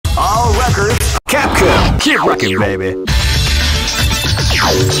Keep rocking, baby.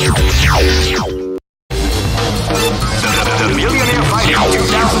 The Millionaire Fighting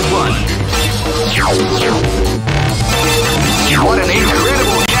 2001. What an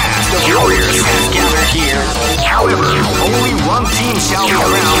incredible cast of warriors has gathered here. However, only one team shall be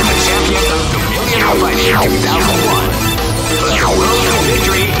crowned the champion of the Millionaire Fighting 2001. But the road to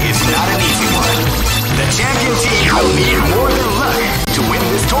victory is not an easy one. The champion team will need more than luck to win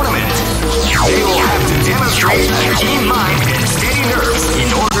this tournament. They will have to demonstrate a keen mind and steady nerves in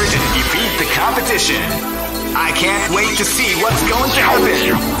order to defeat the competition. I can't wait to see what's going to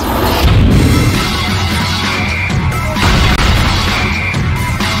happen.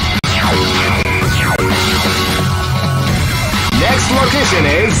 Next location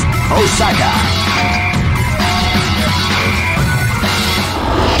is Osaka.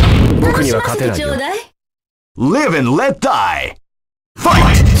 僕には勝てないよ。Live and let die.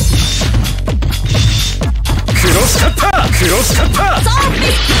 Fight! クロスカッター！クロスカッター！ク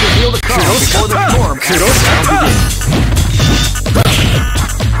ロスカッター！クロスカッター！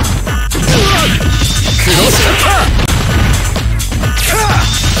クロスカッター！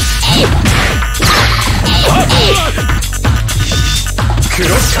ク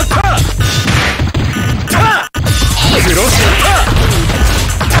ロスカッター！クロスカッター！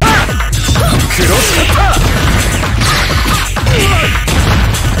クロスカッター！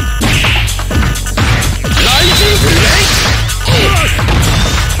ライジングブレイク！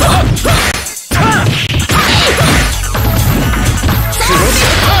クロス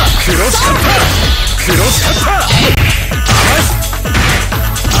カッター！クロスカッター！クロスカッター！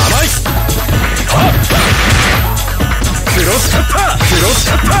甘いクロスカッター！クロス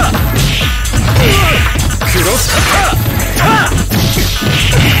カッター！クロスカッター！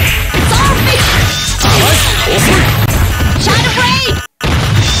遅い！シャドウブレイク！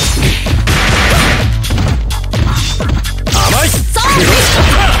甘い！クロスカッ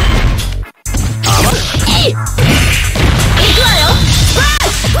ター！甘い！いくわよ！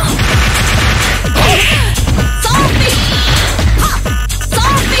スプライス！ソーフィッシュ！ソー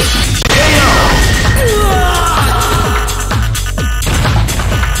フィッシュ！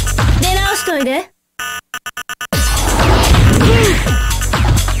出直しといで。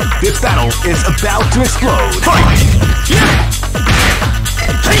This battle is about to explode. Fight!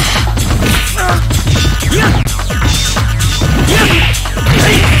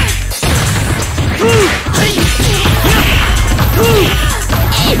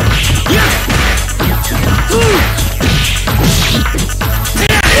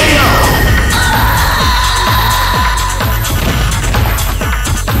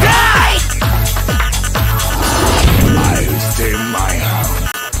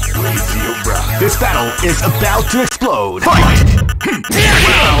 This battle is about to explode. Fight!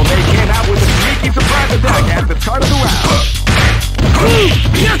 Wow, they came out with a sneaky surprise attack at the start of the round.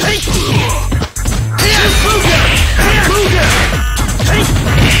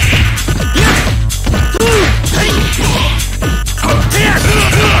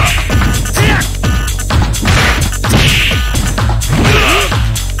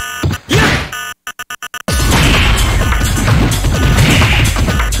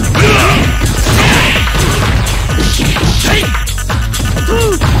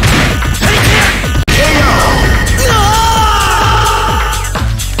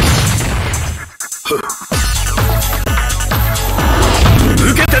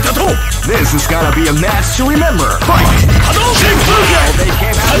 This is gonna be a match to remember. Fight! Hadouken! Well, they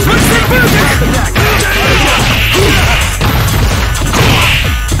came out with a surprise attack.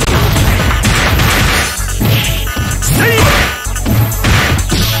 See ya!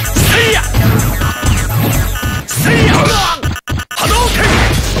 See ya! See ya! Hadouken!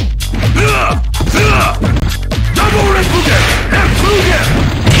 Double red booger! Left booger!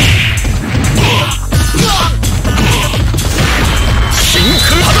 真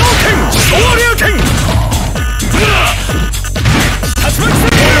空波動拳昇竜拳竜巻戦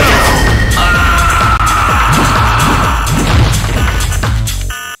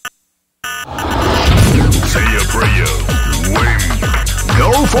Say a prayer, win. Go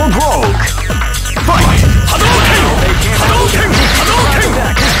for broke. Fight! 波動拳波動拳波動拳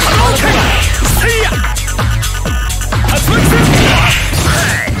波動拳せいや竜巻戦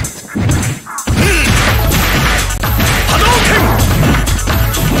波動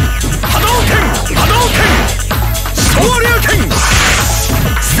拳昇竜拳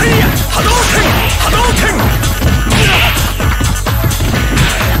せい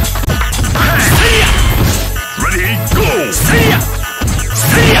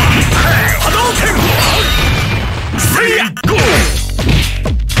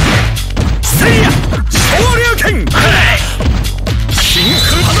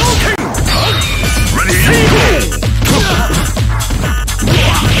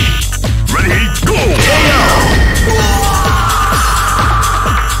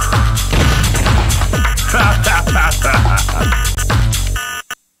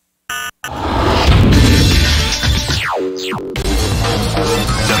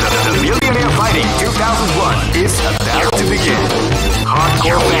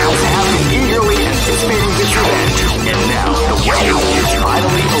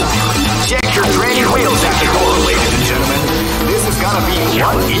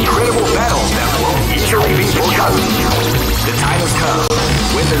time has come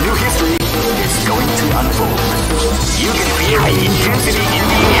when the new history is going to unfold. You can feel the intensity in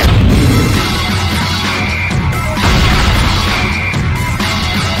the air.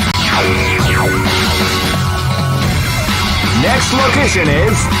 Next location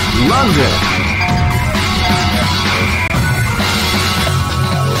is London.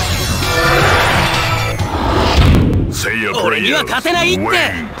 Say a prayer.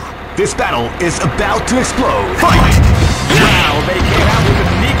 Win. This battle is about to explode. Fight! Wow, they came out with a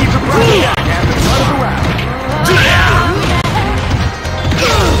sneaky surprise attack at the start of the round.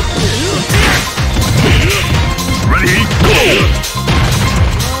 Ready? Go!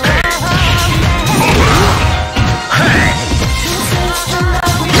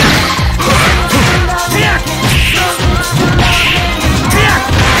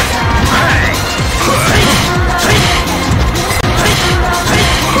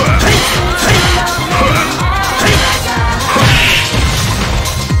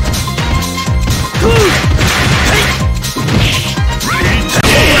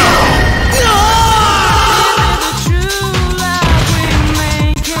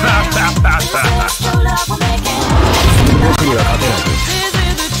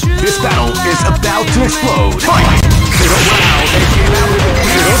 This battle is about to explode. Fight! Wow, they came out with a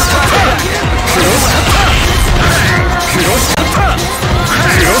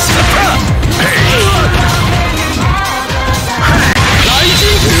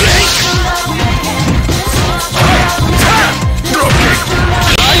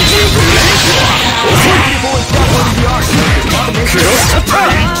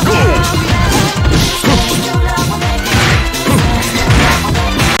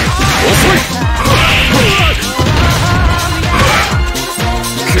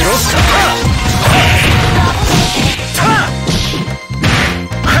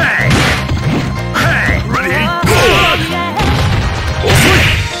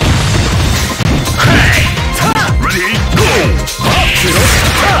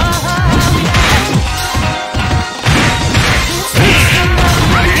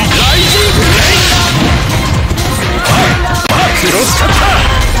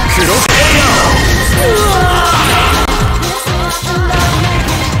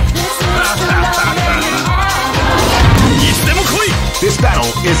This battle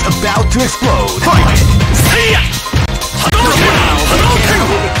is about to explode. Fight! See ya!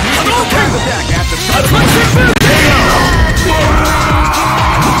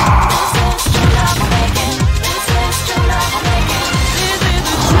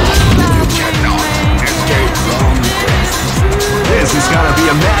 This is gonna be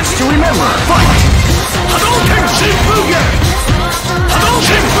a match to remember. Fight! Hadouken! Shinfugen!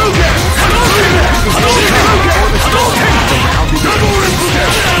 Hadouken! Fugen! Hadouken! Hadouken! Hadouken! Double Rinpoche!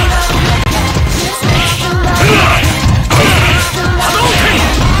 Hadouken!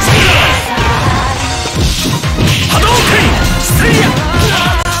 Hadouken! See ya!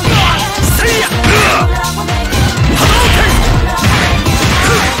 See ya! Hadouken!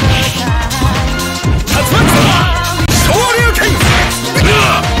 Tatsuki! Shoryuken!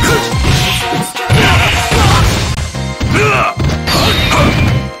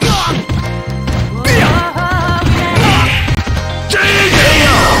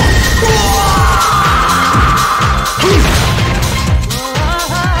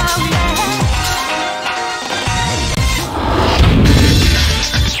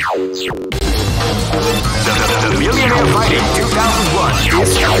 The Millionaire Fighting 2001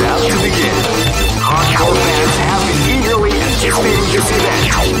 is about to begin. Hardcore fans have been eagerly anticipating this event,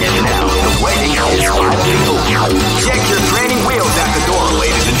 and now the waiting is finally over. Check your training wheels at the door,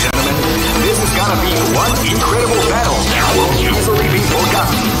 ladies and gentlemen. This is gonna be one incredible battle that won't easily be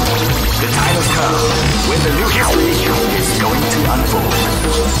forgotten. The time has come when the new history is going to unfold.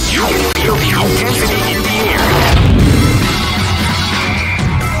 You can feel the intensity in the air.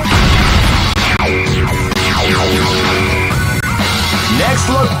 Next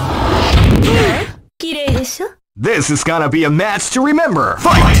look. This is gonna be a match to remember.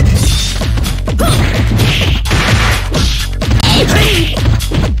 Fight!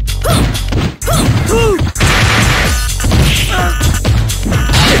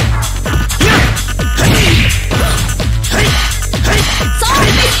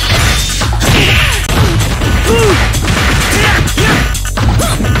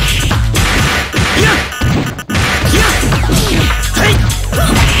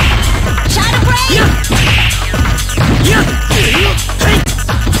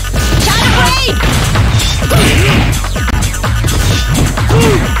 Shot of Blade!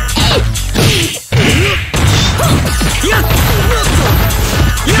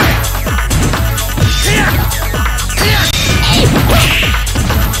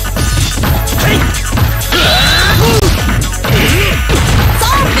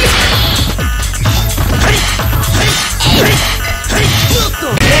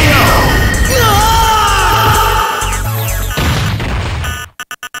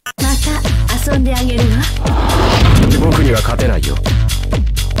 んであげるわ。僕には勝てないよ。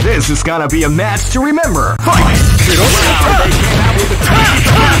 This is gonna be a match to remember. Fight!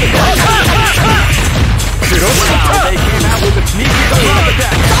 Wow, they came out with the sneaky surprise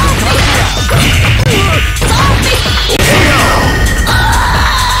attack.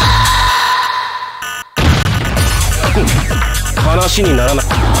 話にならない。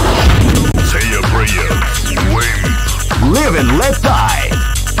 Say a prayer. Win. Live and let die.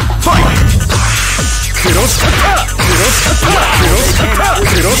 Fight! Cross cutter! Cross cutter! Cross cutter!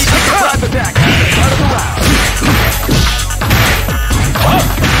 Cross cutter! Attack at the start of the round.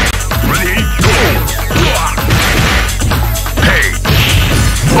 Ready? Go! Hey!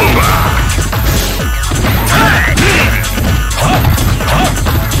 Over! Hey!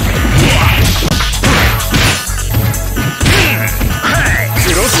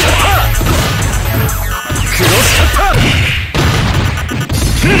 Cross cutter! Cross cutter!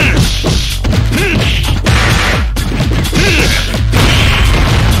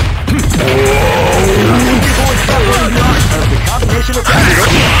 The combination of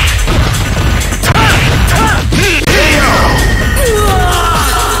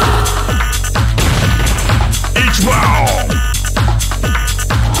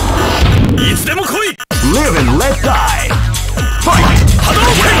Live and let die. Fight!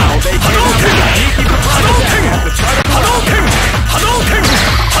 Wow, they came out with a sneaky surprise attack at the start of the round.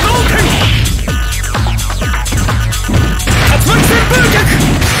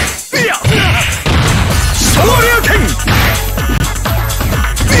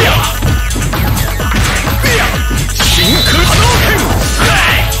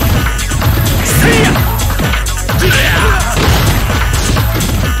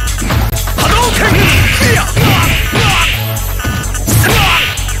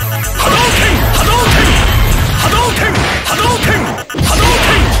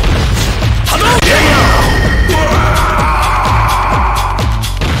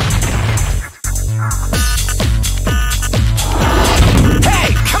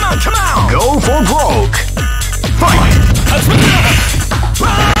 Hey, come on, come on! Go for broke. Fight!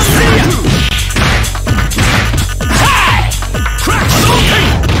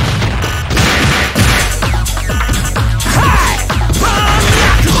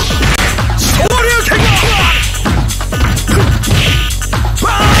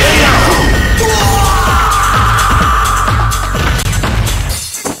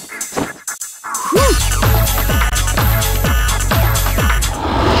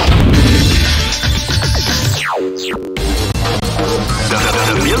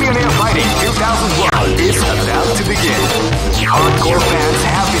 The Millionaire Fighting 2001 is about to begin. Hardcore fans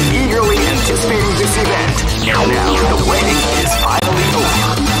have been eagerly anticipating this event, and now the waiting is finally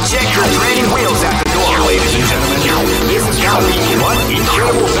over. Check your training wheels at the door, ladies and gentlemen. This is gonna be one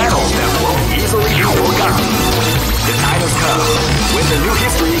incredible battle that won't easily be forgotten. The time has come when the new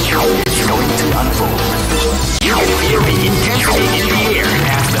history is going to unfold. You can feel the intensity in the air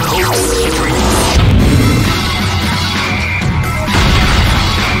as the hopes stream.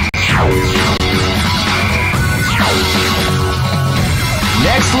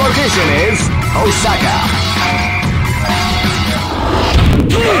 Next location is Osaka.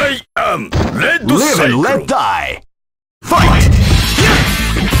 I am Red Live and let die. Fight!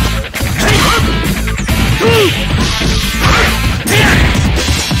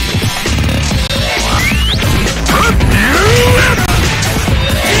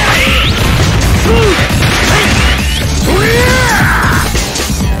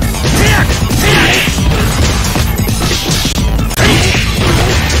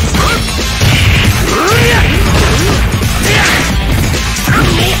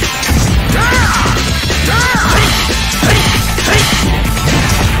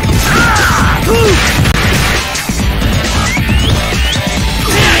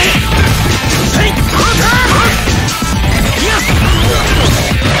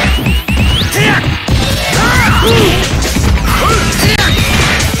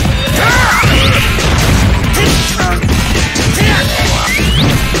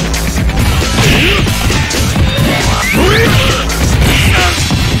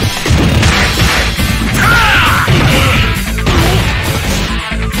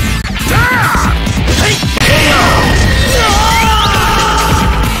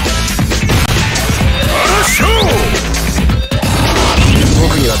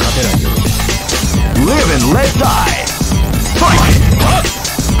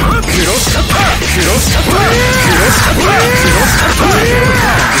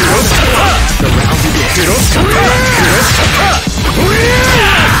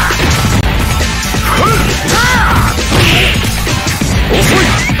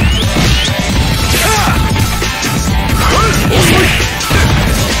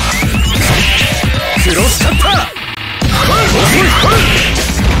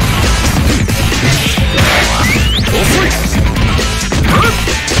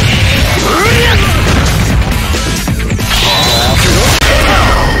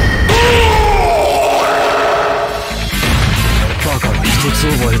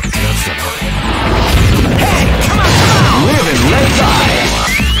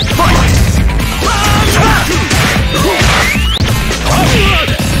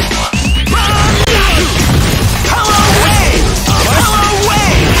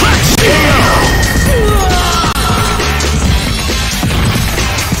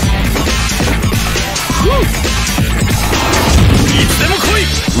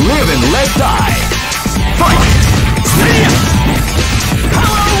 Live and let die. Fight!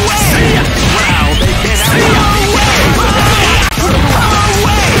 Power away! Wow, they cannot power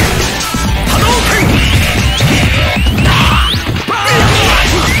away! Hadouken!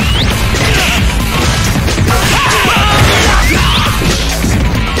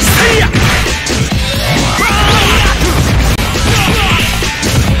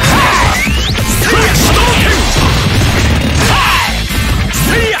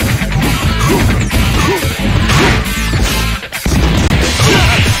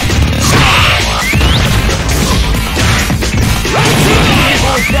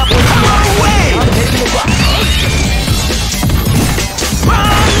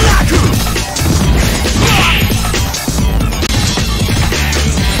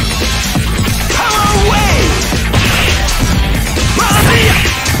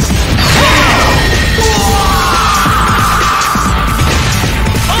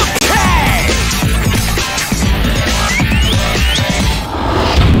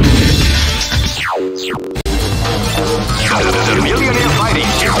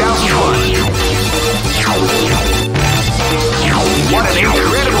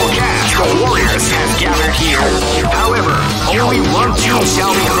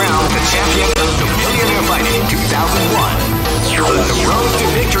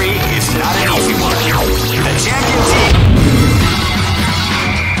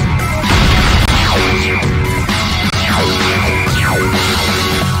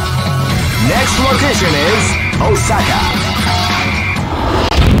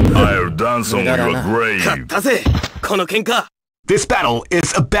 This battle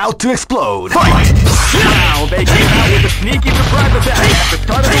is about to explode. Fight! Now they came out with a sneaky surprise attack at the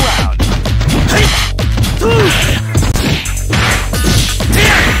start of the round.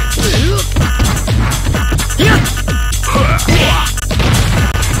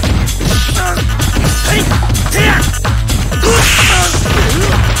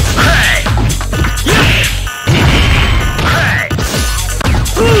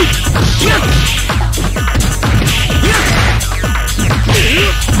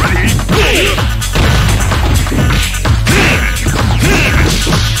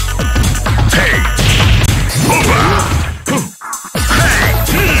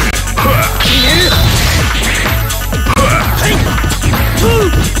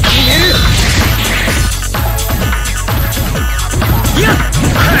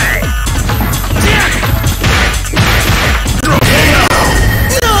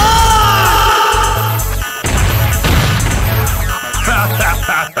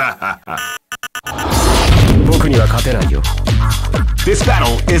 This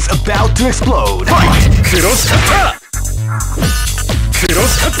battle is about to explode. Fight! Cross kata!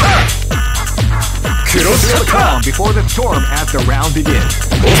 Cross kata! Cross kata! Before the storm as the round begins.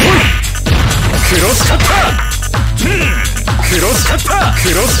 Cross kata! Cross kata!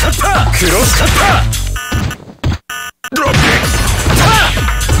 Cross kata! Cross kata! Drop kick!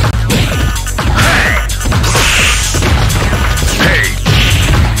 Hey!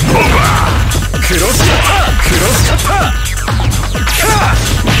 Over! Cross kata! Cross kata!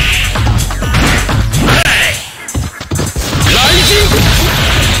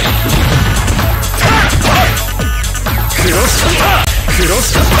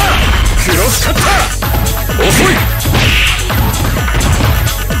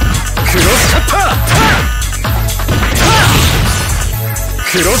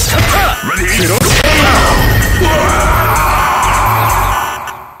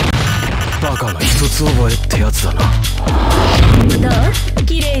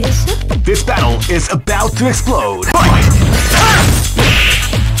 This battle is about to explode.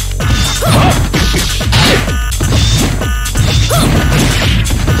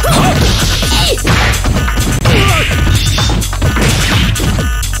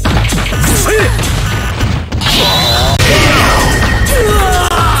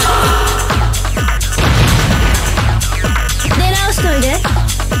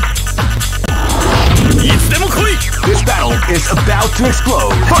 This battle is about to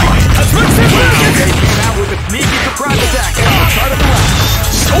explode. Fight! They came out with a sneaky surprise attack at the start of the round.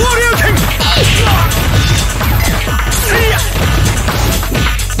 Shoryuken! See ya!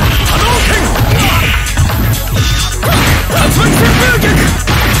 Hadouken!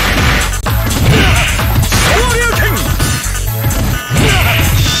 Shoryuken!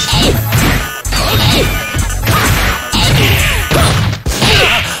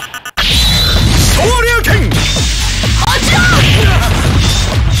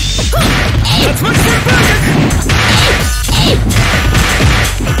 Let's make it back!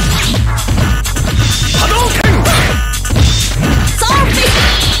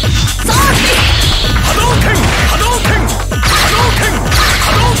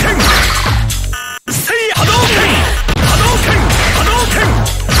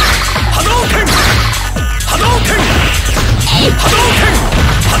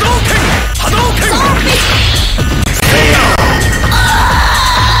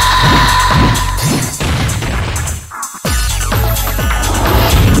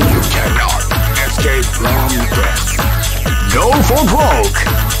 from death. Go for broke.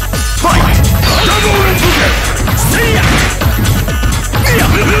 Fight! See ya!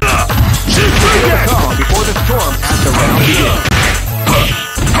 Calm before the storm as the round begins.